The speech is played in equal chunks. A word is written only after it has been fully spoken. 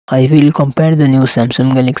I will compare the new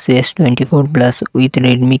Samsung Galaxy S24 Plus with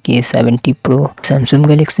Redmi K70 Pro. Samsung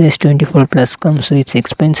Galaxy S24 Plus comes with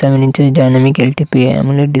 6.7 inches dynamic LTPA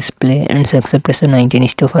AMOLED display and success ratio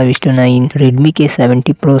 19:5:9. Redmi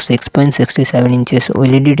K70 Pro 6.67 inches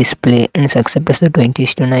OLED display and success ratio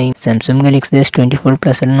 20:9. Samsung Galaxy S24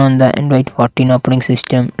 Plus run on the Android 14 operating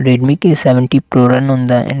system. Redmi K70 Pro run on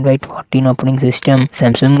the Android 14 operating system.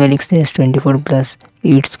 Samsung Galaxy S24 Plus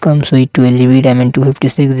it comes with 12GB RAM and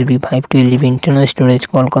 256GB 512GB internal storage,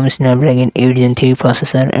 Qualcomm Snapdragon 8 Gen 3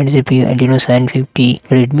 processor and GPU Adreno 750.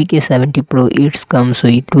 Redmi K70 Pro it comes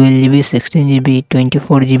with 12GB 16GB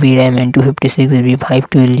 24GB RAM and 256GB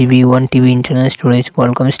 512GB 1TB internal storage,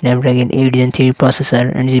 Qualcomm Snapdragon 8 Gen 3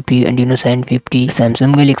 processor and GPU Adreno 750.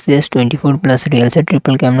 Samsung Galaxy S24 Plus real set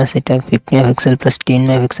triple camera setup 50MP plus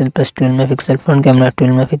 10MP plus 12MP front camera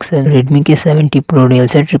 12MP. Redmi K70 Pro real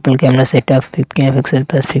set triple camera setup 50MP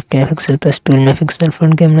plus 50MP plus 12MP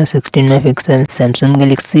front camera 16MP. Samsung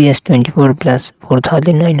Galaxy S24 Plus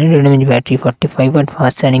 4900 mAh battery 45W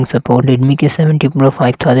fast charging support. Redmi K70 Pro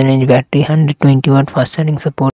 5000 mAh battery 120W fast charging support.